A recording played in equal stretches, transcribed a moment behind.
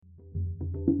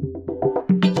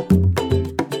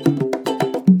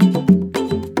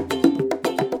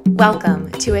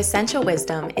Welcome to Essential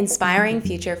Wisdom, Inspiring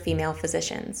Future Female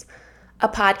Physicians, a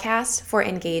podcast for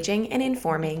engaging and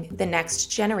informing the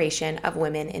next generation of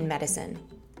women in medicine.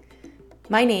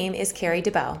 My name is Carrie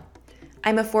DeBow.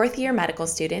 I'm a fourth-year medical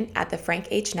student at the Frank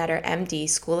H. Netter, MD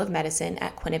School of Medicine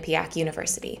at Quinnipiac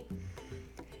University.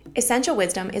 Essential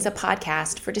Wisdom is a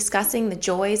podcast for discussing the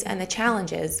joys and the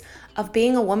challenges of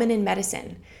being a woman in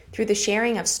medicine through the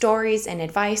sharing of stories and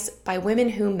advice by women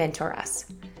who mentor us.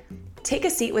 Take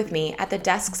a seat with me at the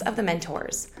desks of the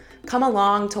mentors. Come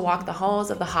along to walk the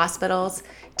halls of the hospitals,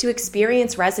 to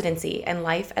experience residency and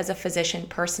life as a physician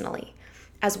personally,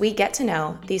 as we get to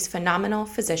know these phenomenal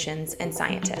physicians and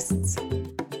scientists.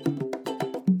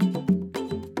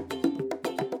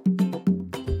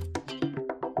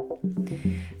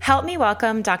 Help me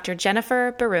welcome Dr.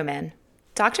 Jennifer Berumen.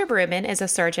 Dr. Berumen is a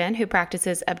surgeon who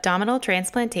practices abdominal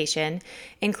transplantation,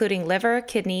 including liver,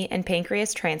 kidney, and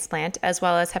pancreas transplant, as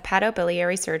well as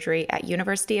hepatobiliary surgery at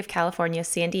University of California,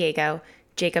 San Diego,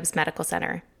 Jacobs Medical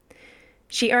Center.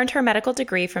 She earned her medical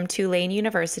degree from Tulane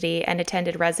University and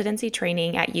attended residency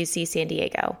training at UC San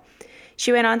Diego.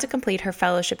 She went on to complete her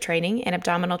fellowship training in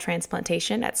abdominal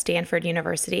transplantation at Stanford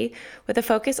University with a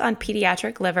focus on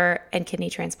pediatric liver and kidney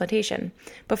transplantation,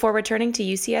 before returning to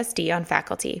UCSD on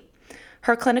faculty.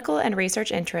 Her clinical and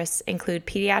research interests include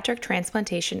pediatric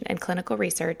transplantation and clinical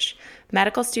research,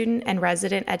 medical student and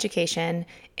resident education,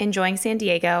 enjoying San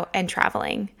Diego, and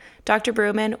traveling. Dr.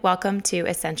 Berumen, welcome to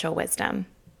Essential Wisdom.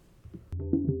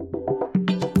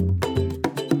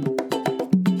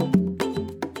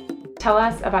 Tell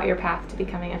us about your path to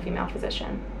becoming a female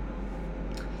physician.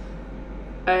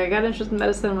 I got interested in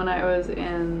medicine when I was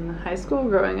in high school.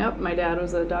 Growing up, my dad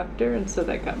was a doctor, and so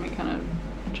that got me kind of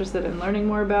interested in learning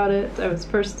more about it. I was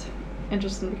first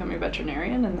interested in becoming a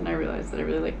veterinarian, and then I realized that I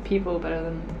really like people better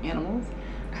than animals,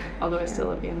 although I still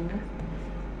love animals.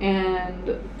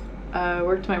 And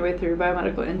worked my way through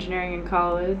biomedical engineering in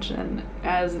college, and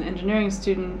as an engineering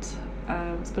student,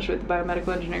 especially with the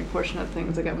biomedical engineering portion of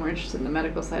things, I got more interested in the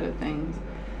medical side of things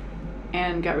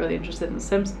and got really interested in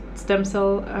stem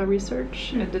cell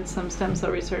research. I did some stem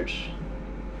cell research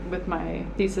with my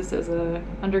thesis as an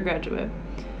undergraduate.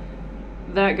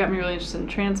 That got me really interested in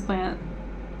transplant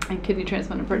and kidney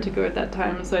transplant in particular at that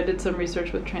time. So I did some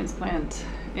research with transplant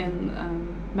in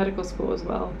medical school as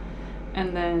well,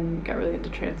 and then got really into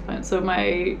transplant. So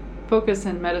my focus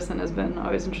in medicine has been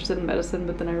always interested in medicine,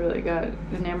 but then I really got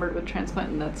enamored with transplant,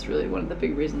 and that's really one of the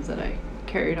big reasons that I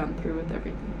carried on through with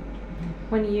everything.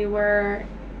 When you were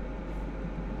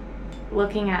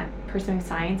looking at pursuing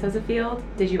science as a field,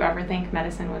 did you ever think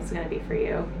medicine was going to be for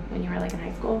you when you were like in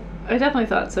high school? I definitely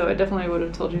thought so. I definitely would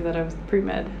have told you that I was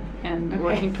pre-med and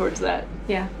working towards that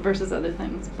versus other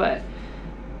things. But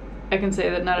I can say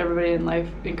that not everybody in life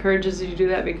encourages you to do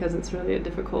that, because it's really a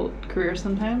difficult career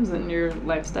sometimes, and your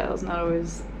lifestyle is not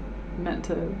always meant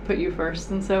to put you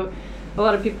first. And so a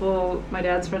lot of people, my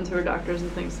dad's friends who are doctors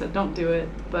and things, said don't do it,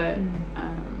 but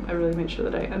I really made sure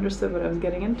that I understood what I was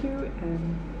getting into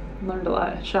and learned a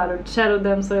lot. Shadowed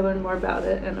them, so I learned more about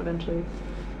it, and eventually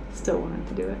still wanted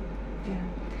to do it. Yeah.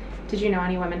 Did you know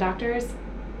any women doctors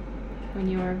when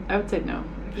you were? I would say no.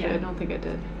 Actually, I don't think I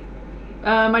did.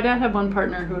 My dad had one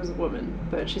partner who was a woman,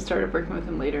 but she started working with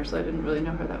him later, so I didn't really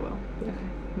know her that well. Okay.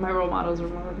 My role models were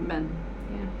more men.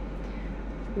 Yeah.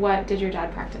 What did your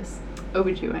dad practice?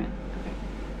 OB/GYN. Okay.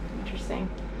 Interesting.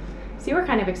 So you were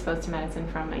kind of exposed to medicine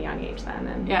from a young age then?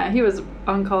 And yeah, he was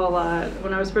on call a lot.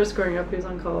 When I was first growing up, he was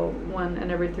on call 1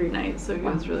 and every 3 nights, so he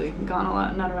was really gone a lot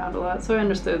and not around a lot. So I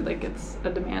understood, like, it's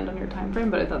a demand on your time frame,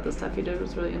 but I thought the stuff he did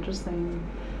was really interesting.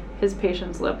 His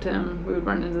patients loved him. We would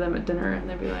run into them at dinner, and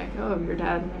they'd be like, oh, your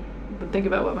dad. And I would think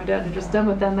about what my dad had just done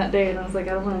with them that day, and I was like,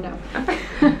 I don't want to know.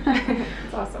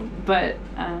 That's awesome. But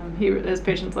his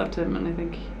patients loved him, and I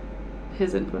think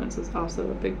his influence was also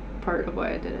a big part of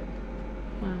why I did it.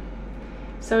 Wow.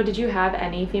 So did you have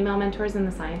any female mentors in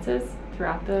the sciences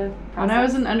throughout the process? When I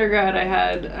was an undergrad, I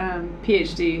had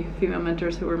PhD female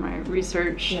mentors who were my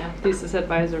research thesis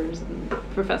advisors and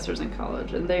professors in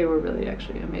college, and they were really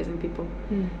actually amazing people.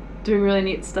 Doing really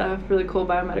neat stuff, really cool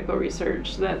biomedical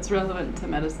research that's relevant to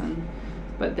medicine,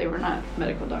 but they were not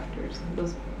medical doctors.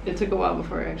 It took a while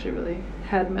before I actually really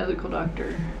had medical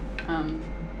doctor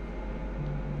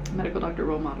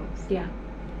role models.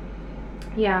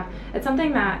 Yeah, it's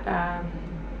something that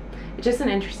it's just an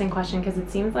interesting question, because it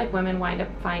seems like women wind up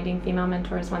finding female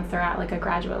mentors once they're at like a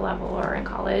graduate level or in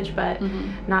college, but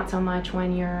not so much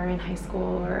when you're in high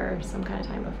school or some kind of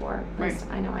time before. At least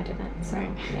I know I didn't. So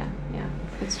yeah,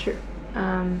 it's true.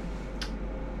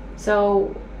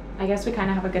 So I guess we kind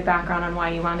of have a good background on why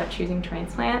you wound up choosing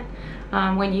transplant.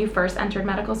 When you first entered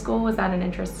medical school, was that an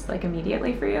interest like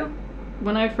immediately for you?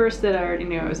 When I first did, I already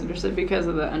knew I was interested because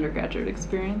of the undergraduate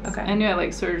experience. Okay. I knew I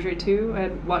liked surgery too. I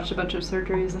had watched a bunch of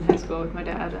surgeries in high school with my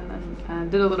dad, and then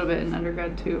did a little bit in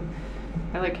undergrad too.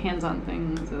 I like hands-on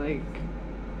things. I like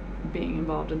being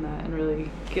involved in that and really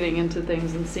getting into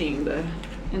things and seeing the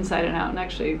inside and out. And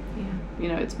actually, you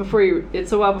know, it's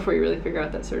a while before you really figure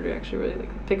out that surgery actually really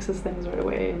like fixes things right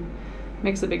away and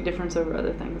makes a big difference over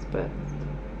other things. But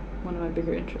one of my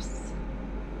bigger interests.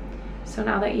 So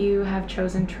now that you have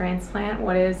chosen transplant,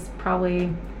 what is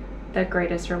probably the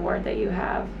greatest reward that you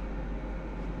have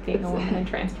being a woman in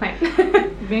transplant?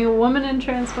 Being a woman in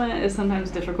transplant is sometimes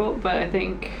difficult, but I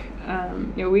think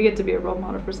you know, we get to be a role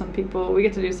model for some people. We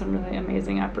get to do some really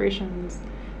amazing operations.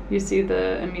 You see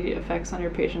the immediate effects on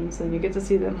your patients, and you get to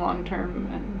see them long term,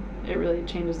 and it really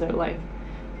changes their life.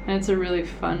 And it's a really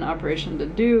fun operation to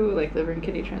do. Like liver and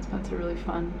kidney transplants are really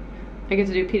fun. I get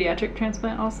to do pediatric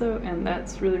transplant also, and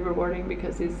that's really rewarding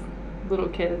because these little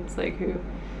kids, like who,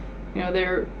 you know,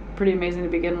 they're pretty amazing to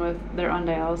begin with. They're on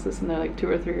dialysis and they're like 2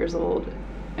 or 3 years old,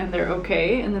 and they're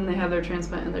okay, and then they have their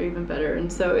transplant and they're even better.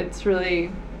 And so it's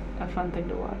really a fun thing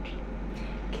to watch.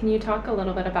 Can you talk a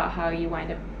little bit about how you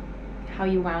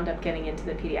wound up getting into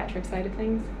the pediatric side of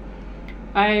things?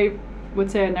 I would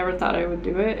say I never thought I would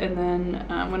do it, and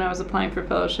then when I was applying for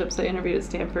fellowships, I interviewed at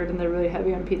Stanford, and they're really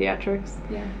heavy on pediatrics.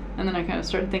 Yeah. And then I kind of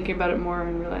started thinking about it more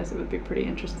and realized it would be pretty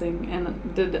interesting,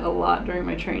 and did a lot during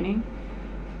my training,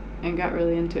 and got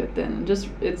really into it then.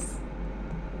 It's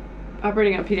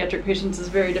operating on pediatric patients is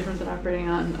very different than operating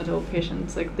on adult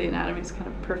patients. Like the anatomy is kind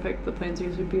of perfect, the plans are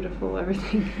usually beautiful,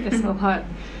 everything is a lot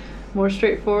more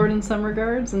straightforward in some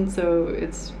regards, and so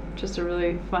it's just a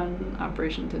really fun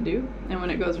operation to do. And when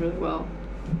it goes really well,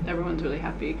 everyone's really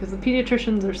happy because the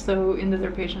pediatricians are so into their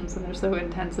patients and they're so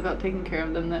intense about taking care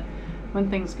of them that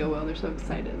when things go well, they're so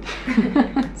excited.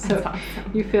 So awesome.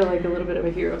 You feel like a little bit of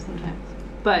a hero sometimes.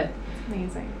 But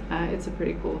amazing. It's a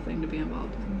pretty cool thing to be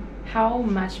involved in. How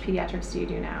much pediatrics do you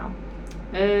do now?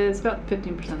 It's about 15%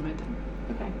 of my time.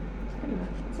 Okay, pretty much.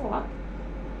 That's a lot.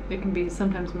 It can be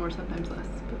sometimes more, sometimes less.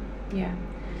 But yeah.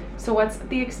 So what's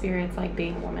the experience like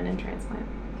being a woman in transplant,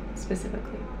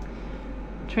 specifically?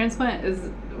 Transplant is,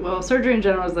 well, surgery in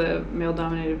general is a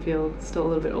male-dominated field, still a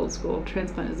little bit old school.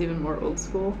 Transplant is even more old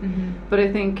school. Mm-hmm. But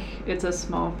I think it's a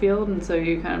small field, and so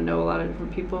you kind of know a lot of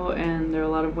different people, and there are a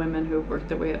lot of women who have worked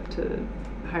their way up to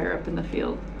higher up in the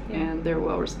field, and they're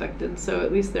well respected. So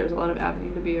at least there's a lot of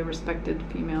avenue to be a respected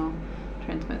female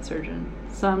transplant surgeon.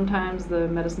 Sometimes the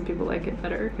medicine people like it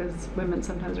better because women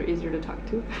sometimes are easier to talk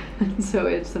to, so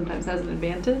it sometimes has an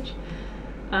advantage.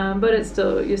 But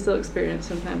you still experience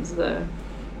sometimes the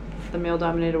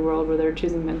male-dominated world where they're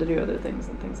choosing men to do other things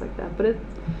and things like that. But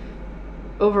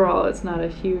overall, it's not a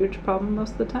huge problem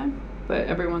most of the time. But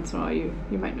every once in a while,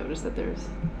 you might notice that there's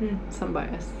some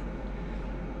bias.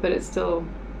 But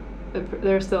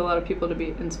there are still a lot of people to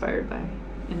be inspired by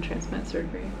in transplant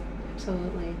surgery.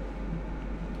 Absolutely.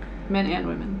 Men and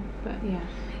women, but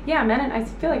I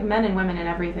feel like men and women in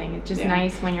everything. It's just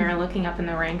nice when you're looking up in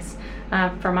the ranks.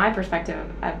 From my perspective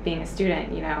of being a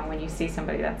student, you know, when you see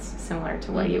somebody that's similar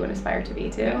to what you would aspire to be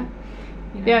too. Yeah.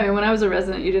 You know? Yeah, I mean, when I was a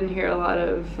resident, you didn't hear a lot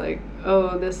of like,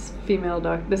 oh, this female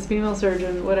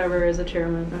surgeon, whatever, is a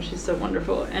chairman. Oh, she's so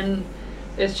wonderful. And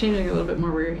it's changing a little bit more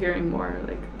where you're hearing more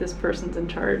like this person's in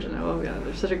charge, and oh yeah,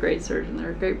 they're such a great surgeon,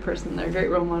 they're a great person, they're a great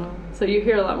role model. So you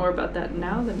hear a lot more about that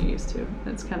now than you used to.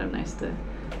 It's kind of nice to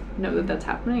know that that's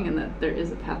happening and that there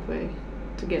is a pathway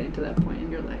to getting to that point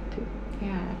in your life too.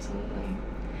 Yeah, absolutely.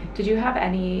 Did you have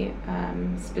any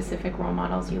specific role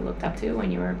models you looked up to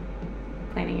when you were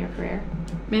planning your career?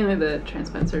 Mainly the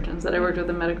transplant surgeons that I worked with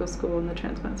in medical school, and the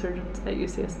transplant surgeons at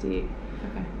UCSD.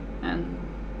 Okay. And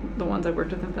the ones I've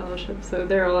worked with in fellowship. So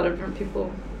there are a lot of different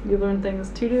people. You learn things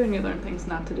to do and you learn things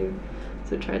not to do.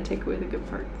 So try to take away the good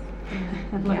parts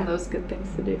and learn those good things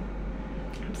to do.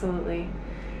 Absolutely.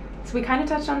 So we kind of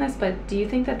touched on this, but do you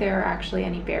think that there are actually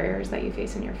any barriers that you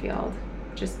face in your field,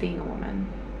 just being a woman?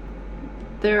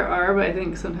 There are, but I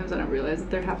think sometimes I don't realize that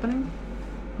they're happening.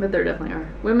 But there definitely are.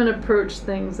 Women approach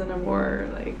things in a more,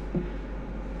 like,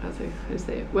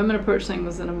 women approach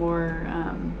things in a more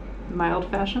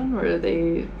mild fashion, where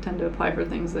they tend to apply for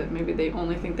things that maybe they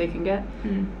only think they can get.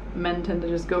 Men tend to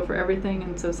just go for everything,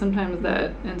 and so sometimes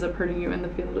that ends up hurting you in the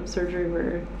field of surgery,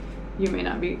 where you may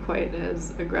not be quite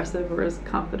as aggressive or as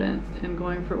confident in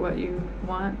going for what you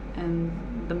want, and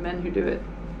the men who do it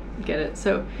get it.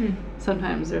 So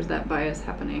sometimes there's that bias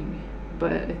happening,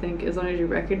 but I think as long as you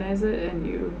recognize it and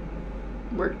you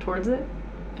work towards it,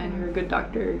 and you're a good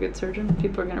doctor, you're a good surgeon,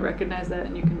 people are going to recognize that,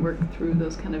 and you can work through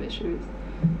those kind of issues.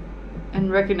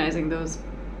 And recognizing those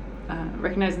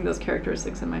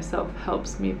characteristics in myself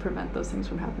helps me prevent those things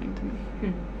from happening to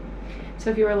me. So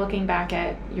if you were looking back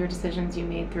at your decisions you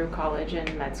made through college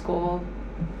and med school,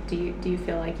 do you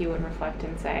feel like you would reflect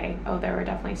and say, oh, there were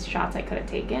definitely shots I could have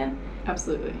taken?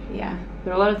 Absolutely. Yeah.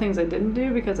 There are a lot of things I didn't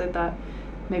do because I thought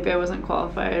maybe I wasn't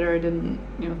qualified, or I didn't,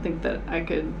 think that I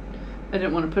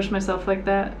didn't want to push myself like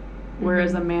that.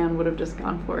 Whereas a man would have just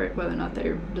gone for it, whether or not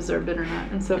they deserved it or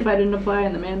not. And so if I didn't apply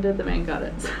and the man did, the man got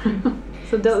it.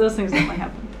 So those things definitely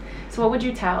happen. So what would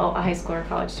you tell a high school or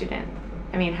college student?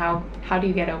 I mean, how do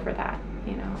you get over that,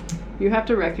 You have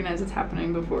to recognize it's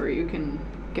happening before you can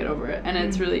get over it. And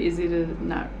it's really easy to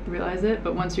not realize it,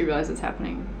 but once you realize it's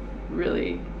happening,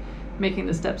 really making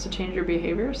the steps to change your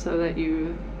behavior so that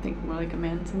you think more like a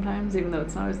man sometimes, even though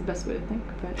it's not always the best way to think,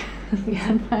 but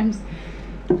sometimes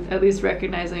at least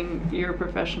recognizing your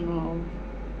professional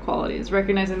qualities,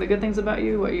 recognizing the good things about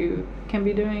you, what you can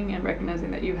be doing, and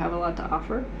recognizing that you have a lot to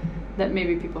offer that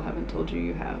maybe people haven't told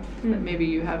you have, that maybe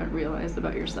you haven't realized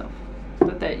about yourself,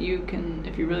 but that you can,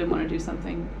 if you really want to do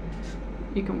something,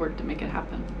 you can work to make it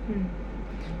happen.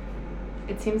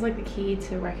 It seems like the key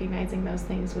to recognizing those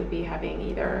things would be having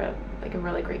either a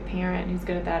really great parent who's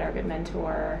good at that or a good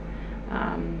mentor.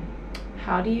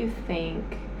 How do you think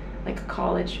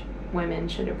college women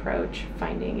should approach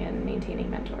finding and maintaining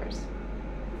mentors?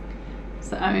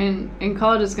 So, in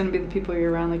college it's going to be the people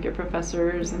you're around, like your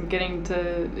professors, and getting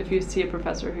to, if you see a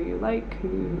professor who you like,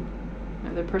 who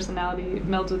their personality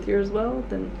melds with yours well,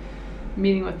 then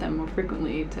meeting with them more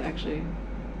frequently to actually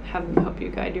have them help you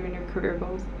guide you in your career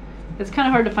goals. It's kind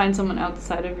of hard to find someone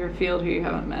outside of your field who you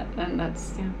haven't met, and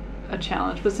that's a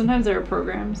challenge. But sometimes there are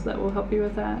programs that will help you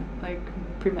with that, like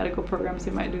pre-medical programs.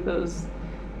 You might do those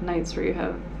nights where you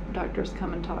have doctors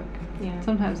come and talk.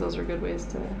 Sometimes those are good ways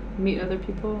to meet other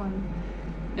people, and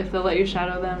if they'll let you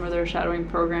shadow them or they're shadowing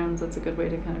programs, that's a good way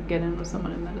to kind of get in with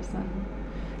someone in medicine.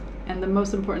 And the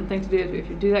most important thing to do if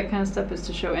you do that kind of stuff is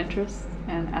to show interest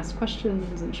and ask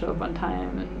questions and show up on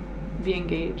time and be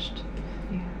engaged.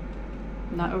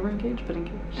 Not over-engaged, but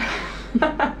engaged.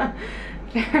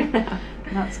 Fair enough.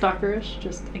 Not stalkerish,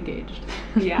 just engaged.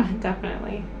 Yeah,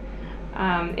 definitely.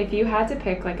 If you had to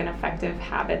pick an effective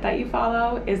habit that you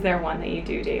follow, is there one that you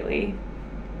do daily?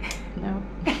 No.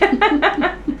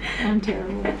 I'm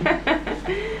terrible.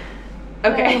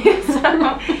 Okay,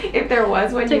 so if there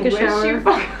was one take you a wish shower, you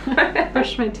followed.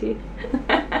 brush my teeth.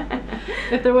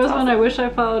 If there was one I wish I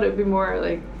followed, it would be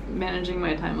more managing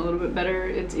my time a little bit better.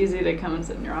 It's easy to come and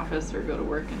sit in your office or go to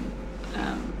work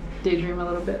and daydream a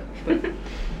little bit, but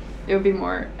it would be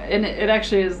more, and it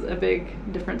actually is a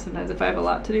big difference sometimes. If I have a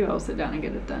lot to do, I'll sit down and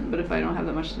get it done, but if I don't have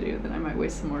that much to do, then I might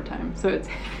waste some more time. So it's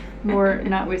more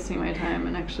not wasting my time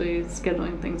and actually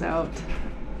scheduling things out,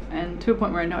 and to a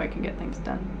point where I know I can get things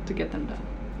done, to get them done.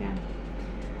 Yeah.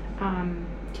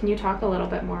 Can you talk a little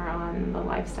bit more on the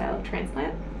lifestyle of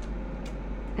transplant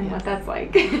and what that's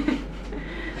like? The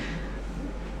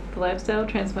lifestyle of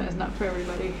transplant is not for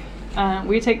everybody.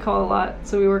 We take call a lot,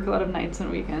 so we work a lot of nights and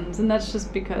weekends, and that's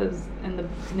just because in the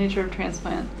nature of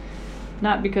transplant,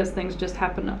 not because things just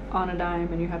happen on a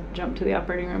dime and you have to jump to the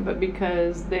operating room, but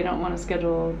because they don't want to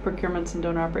schedule procurements and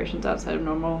donor operations outside of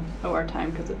normal OR time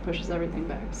because it pushes everything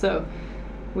back. So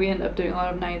we end up doing a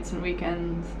lot of nights and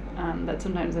weekends that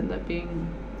sometimes end up being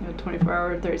 24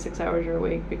 hours, 36 hours you're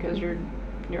awake because you're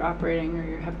operating or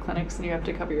you have clinics and you have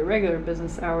to cover your regular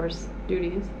business hours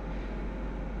duties.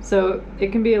 So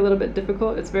it can be a little bit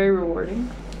difficult. It's very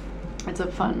rewarding. It's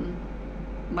a fun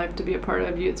life to be a part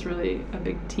of. It's really a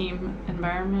big team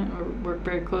environment. We work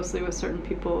very closely with certain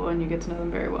people and you get to know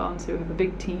them very well, and so we have a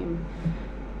big team.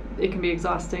 It can be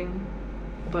exhausting,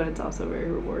 but it's also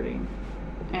very rewarding.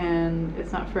 And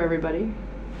it's not for everybody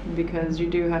because you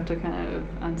do have to kind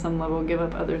of, on some level, give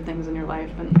up other things in your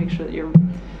life and make sure that you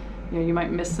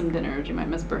might miss some dinners, you might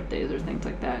miss birthdays or things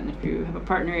like that. And if you have a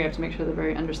partner, you have to make sure they're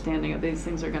very understanding of these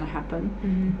things are going to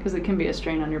happen because it can be a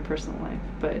strain on your personal life.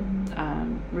 But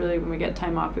really, when we get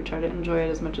time off, we try to enjoy it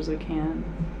as much as we can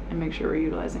and make sure we're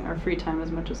utilizing our free time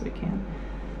as much as we can.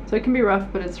 So it can be rough,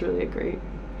 but it's really a great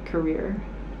career.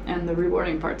 And the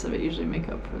rewarding parts of it usually make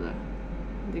up for the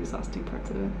exhausting parts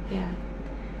of it. Yeah.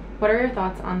 What are your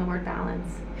thoughts on the word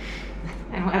balance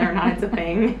and whether or not it's a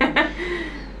thing?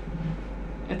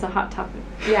 It's a hot topic.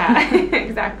 Yeah,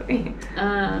 exactly.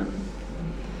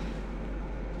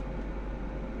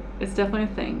 It's definitely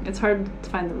a thing. It's hard to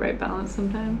find the right balance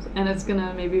sometimes, and it's going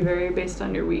to maybe vary based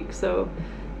on your week. So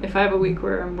if I have a week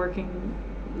where I'm working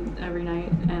every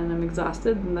night and I'm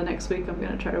exhausted, then the next week I'm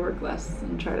going to try to work less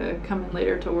and try to come in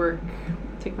later to work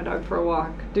take my dog for a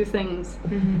walk, do things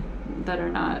that are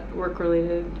not work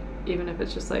related, even if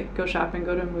it's just like go shopping,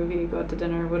 go to a movie, go out to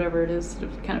dinner, whatever it is, to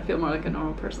kind of feel more like a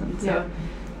normal person. So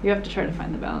you have to try to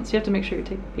find the balance. You have to make sure you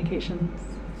take vacations.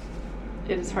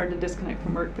 It is hard to disconnect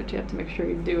from work, but you have to make sure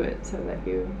you do it so that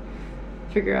you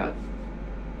figure out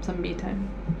some me time.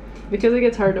 Because it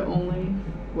gets hard to only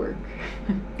work.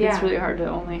 It's really hard to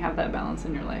only have that balance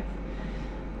in your life.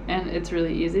 And it's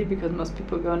really easy because most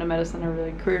people go into medicine are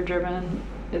really career driven.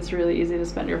 It's really easy to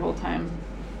spend your whole time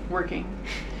working.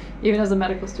 Even as a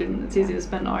medical student, it's easy to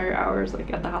spend all your hours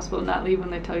like at the hospital, not leave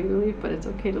when they tell you to leave, but it's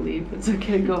okay to leave. It's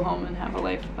okay to go home and have a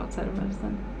life outside of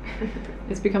medicine.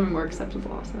 It's becoming more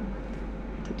acceptable also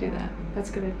to do that.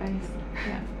 That's good advice.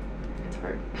 Yeah, it's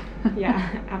hard.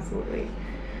 Yeah, absolutely.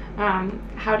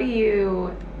 How do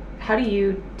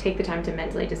you take the time to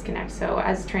mentally disconnect? So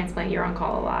as a transplant, you're on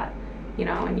call a lot,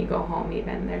 and you go home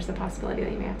even, there's the possibility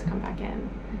that you may have to come back in.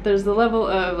 There's the level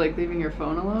of like leaving your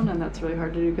phone alone, and that's really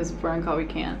hard to do because if we're on call, we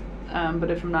can't. But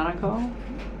if I'm not on call,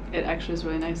 it actually is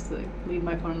really nice to like leave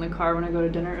my phone in the car when I go to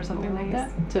dinner or something like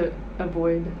that to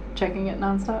avoid checking it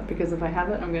nonstop, because if I have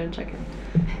it, I'm going to check it.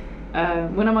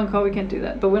 When I'm on call, we can't do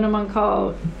that. But when I'm on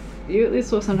call, you at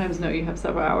least will sometimes know you have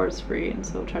several hours free, and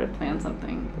so try to plan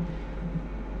something.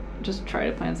 Just try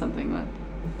to plan something that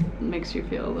makes you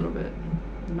feel a little bit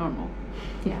normal.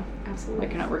 Yeah, absolutely.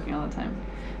 Like you're not working all the time.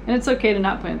 And it's okay to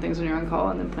not plan things when you're on call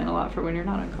and then plan a lot for when you're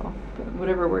not on call. But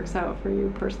whatever works out for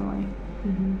you personally,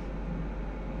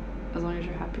 as long as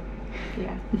you're happy.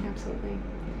 Yeah, absolutely.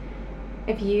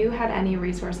 If you had any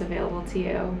resource available to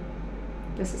you,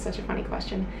 this is such a funny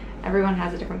question. Everyone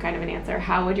has a different kind of an answer.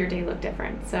 How would your day look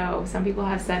different? So some people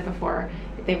have said before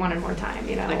they wanted more time,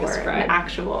 like or a scribe. An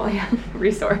actual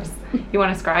resource. You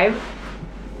want a scribe?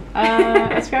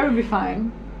 A scribe would be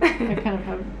fine. I kind of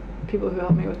have people who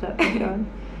help me with that, thank God.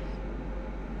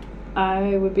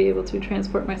 I would be able to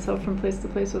transport myself from place to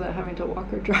place without having to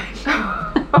walk or drive.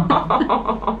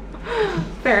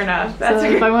 Fair enough. So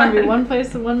if I want to be one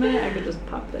place in 1 minute, I could just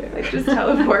pop there. Like just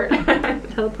teleport.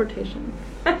 Teleportation.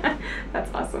 That's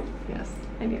awesome. Yes.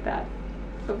 I need that.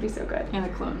 That would be so good. And a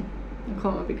clone. A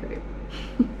clone would be great.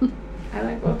 I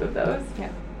like both of those.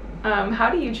 Yeah. How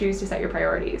do you choose to set your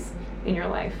priorities in your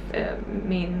life?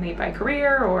 Mainly by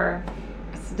career or?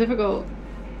 It's a difficult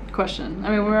question.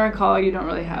 I mean, when we're on call, you don't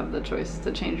really have the choice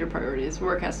to change your priorities.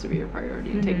 Work has to be your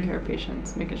priority. Taking care of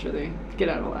patients, making sure they get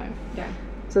out alive. Yeah.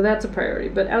 So that's a priority.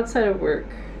 But outside of work,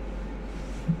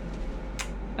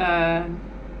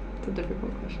 it's a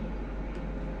difficult question.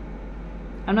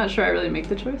 I'm not sure I really make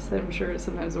the choice. I'm sure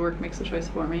sometimes the work makes the choice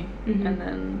for me. And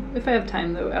then if I have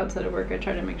time, though, outside of work, I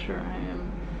try to make sure I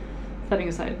am setting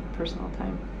aside personal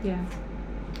time. Yeah.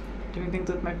 Doing things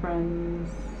with my friends,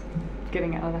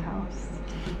 getting out of the house,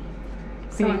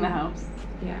 cleaning the house.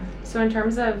 Yeah. So in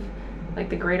terms of like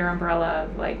the greater umbrella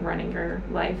of like running your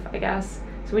life, I guess,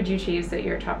 so would you choose that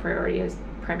your top priority is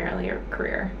primarily your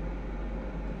career?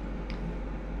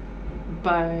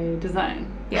 By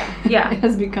design. Yeah. Yeah. It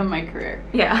has become my career.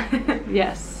 Yeah.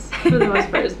 Yes. For the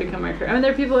most part, it's become my career. I mean,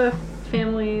 there are people who have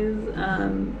families.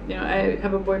 I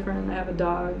have a boyfriend. I have a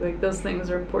dog. Like, those things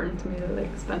are important to me to, like,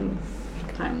 spend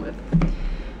time with.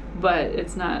 But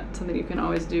it's not something you can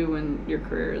always do when your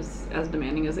career is as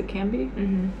demanding as it can be.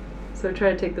 So I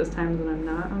try to take those times when I'm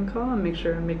not on call and make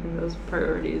sure I'm making those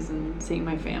priorities and seeing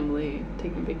my family,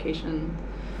 taking vacation,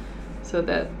 so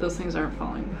that those things aren't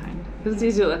falling behind. Because it's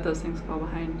easy to let those things fall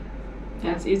behind.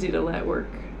 And it's easy to let work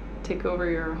take over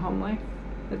your home life.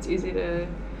 It's easy to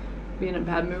be in a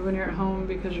bad mood when you're at home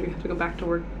because you have to go back to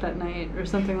work that night or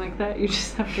something like that. You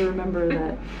just have to remember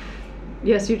that,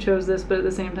 yes, you chose this, but at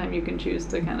the same time you can choose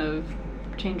to kind of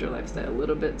change your lifestyle a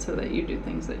little bit so that you do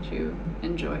things that you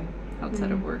enjoy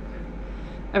outside of work.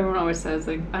 Everyone always says,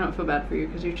 like, I don't feel bad for you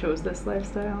because you chose this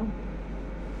lifestyle.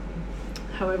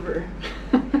 However,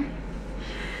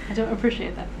 I don't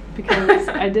appreciate that because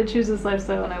I did choose this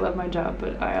lifestyle and I love my job,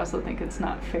 but I also think it's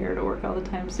not fair to work all the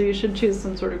time. So you should choose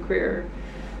some sort of career,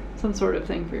 some sort of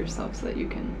thing for yourself so that you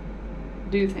can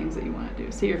do things that you want to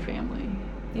do. See your family.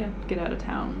 Yeah. Get out of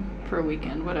town for a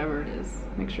weekend, whatever it is.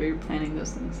 Make sure you're planning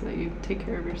those things so that you take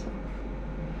care of yourself.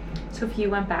 So if you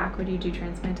went back, would you do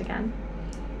transplant again?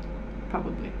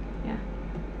 Probably. Yeah.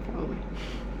 Probably.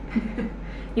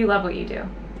 You love what you do.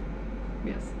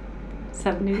 Yes.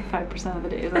 75% of the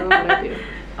days I love what I do.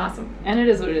 Awesome. And it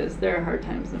is what it is. There are hard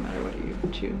times no matter what you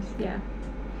choose. Yeah.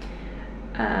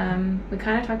 We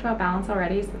kind of talked about balance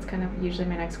already, so that's kind of usually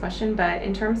my next question. But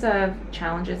in terms of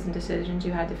challenges and decisions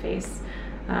you had to face,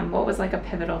 what was like a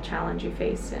pivotal challenge you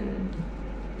faced and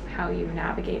how you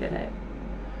navigated it?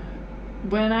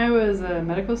 When I was a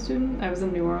medical student, I was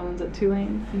in New Orleans at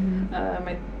Tulane,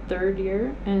 my 3rd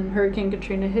year, and Hurricane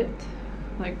Katrina hit,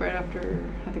 like right after,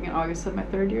 I think in August of my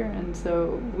 3rd year, and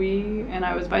so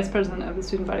I was vice president of the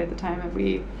student body at the time, and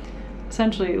we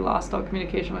essentially lost all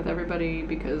communication with everybody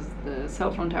because the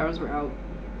cell phone towers were out.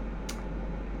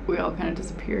 We all kind of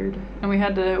disappeared, and we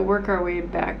had to work our way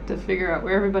back to figure out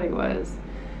where everybody was,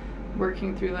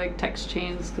 working through like text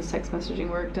chains because text messaging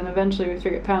worked, and eventually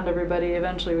we found everybody.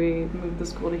 Eventually we moved the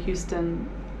school to Houston,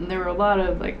 and there were a lot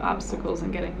of like obstacles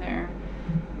in getting there.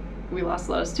 We lost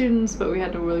a lot of students, but we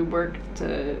had to really work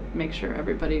to make sure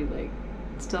everybody like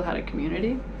still had a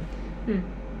community,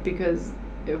 because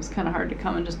it was kind of hard to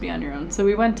come and just be on your own. So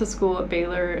we went to school at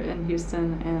Baylor in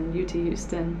Houston and UT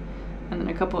Houston, and then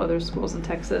a couple other schools in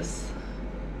Texas.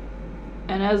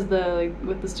 And as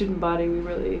with the student body, we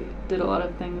really did a lot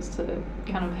of things to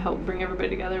kind of help bring everybody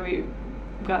together. We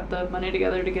got the money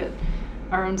together to get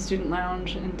our own student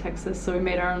lounge in Texas, so we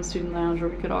made our own student lounge where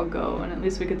we could all go, and at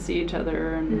least we could see each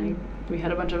other, and we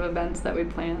had a bunch of events that we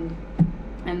planned.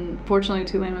 And fortunately,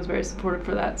 Tulane was very supportive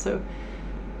for that, so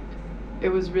it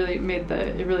really made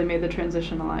the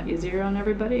transition a lot easier on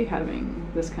everybody,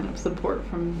 having this kind of support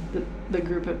from the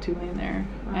group of Tulane there.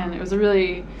 Wow. And it was a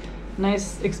really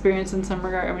nice experience in some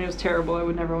regard. I mean, it was terrible. I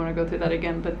would never want to go through that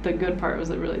again, but the good part was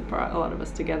it really brought a lot of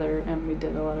us together, and we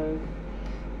did a lot of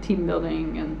team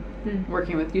building and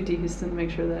working with UT Houston to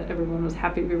make sure that everyone was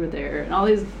happy we were there, and all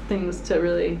these things to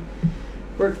really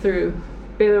work through.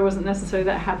 Baylor wasn't necessarily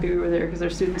that happy we were there because their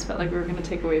students felt like we were going to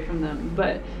take away from them,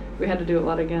 but we had to do a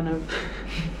lot again of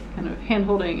kind of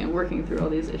hand-holding and working through all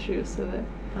these issues so that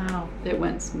it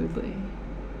went smoothly.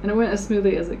 And it went as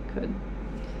smoothly as it could.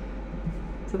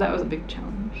 So that was a big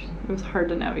challenge. It was hard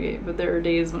to navigate, but there were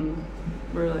days when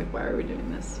we were like, why are we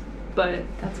doing this? But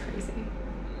that's crazy.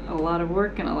 A lot of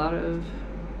work and a lot of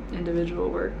individual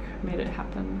work made it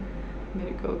happen, made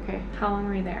it go okay. How long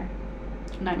were you there?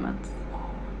 9 months.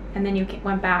 And then you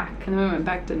went back? And then we went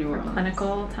back to New Orleans.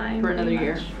 Clinical time? For another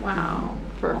year. Wow.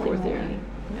 For our 4th year.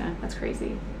 Yeah. That's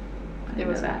crazy. It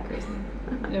was that crazy.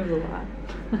 It was a lot.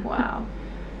 Wow.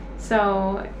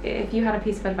 So if you had a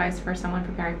piece of advice for someone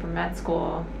preparing for med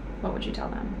school, what would you tell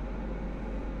them?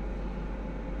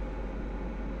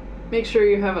 Make sure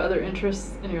you have other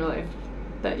interests in your life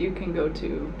that you can go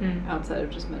to outside of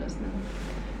just medicine.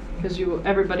 Because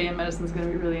everybody in medicine is going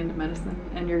to be really into medicine,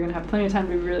 and you're going to have plenty of time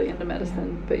to be really into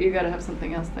medicine, but you got to have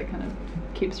something else that kind of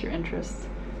keeps your interest,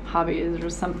 hobbies or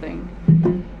something,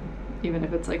 even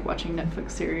if it's like watching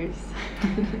Netflix series,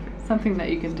 something that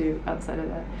you can do outside of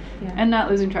that, and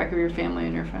not losing track of your family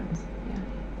and your friends.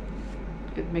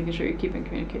 Making sure you keep in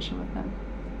communication with them.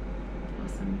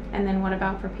 Awesome. And then what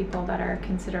about for people that are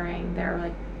considering their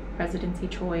like residency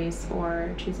choice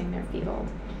or choosing their field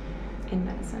in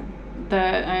medicine?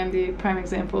 That I am the prime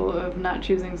example of not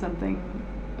choosing something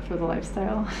for the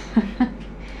lifestyle.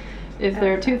 If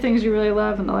there are two things you really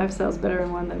love and the lifestyle's better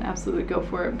in one, then absolutely go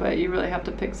for it. But you really have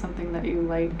to pick something that you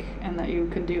like and that you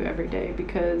can do every day,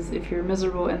 because if you're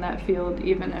miserable in that field,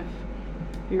 even if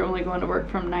you're only going to work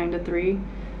from 9 to 3,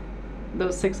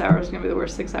 those 6 hours are going to be the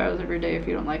worst 6 hours of your day if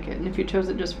you don't like it. And if you chose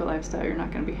it just for lifestyle, you're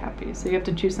not going to be happy. So you have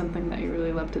to choose something that you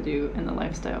really love to do, and the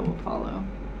lifestyle will follow.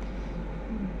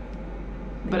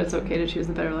 But it's okay to choose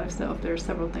the better lifestyle if there are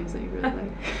several things that you really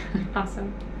like.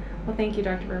 Awesome. Well, thank you,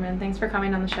 Dr. Berman. Thanks for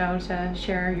coming on the show to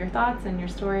share your thoughts and your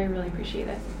story. I really appreciate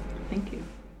it. Thank you.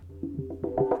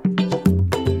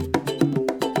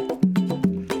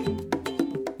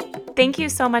 Thank you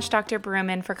so much, Dr.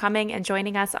 Berman, for coming and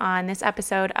joining us on this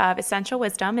episode of Essential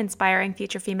Wisdom, Inspiring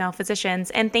Future Female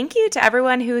Physicians. And thank you to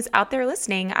everyone who's out there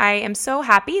listening. I am so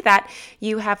happy that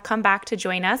you have come back to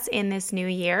join us in this new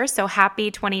year. So happy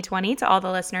 2020 to all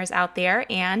the listeners out there.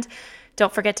 And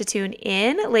don't forget to tune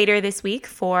in later this week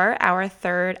for our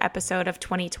 3rd episode of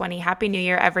 2020. Happy New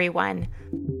Year, everyone.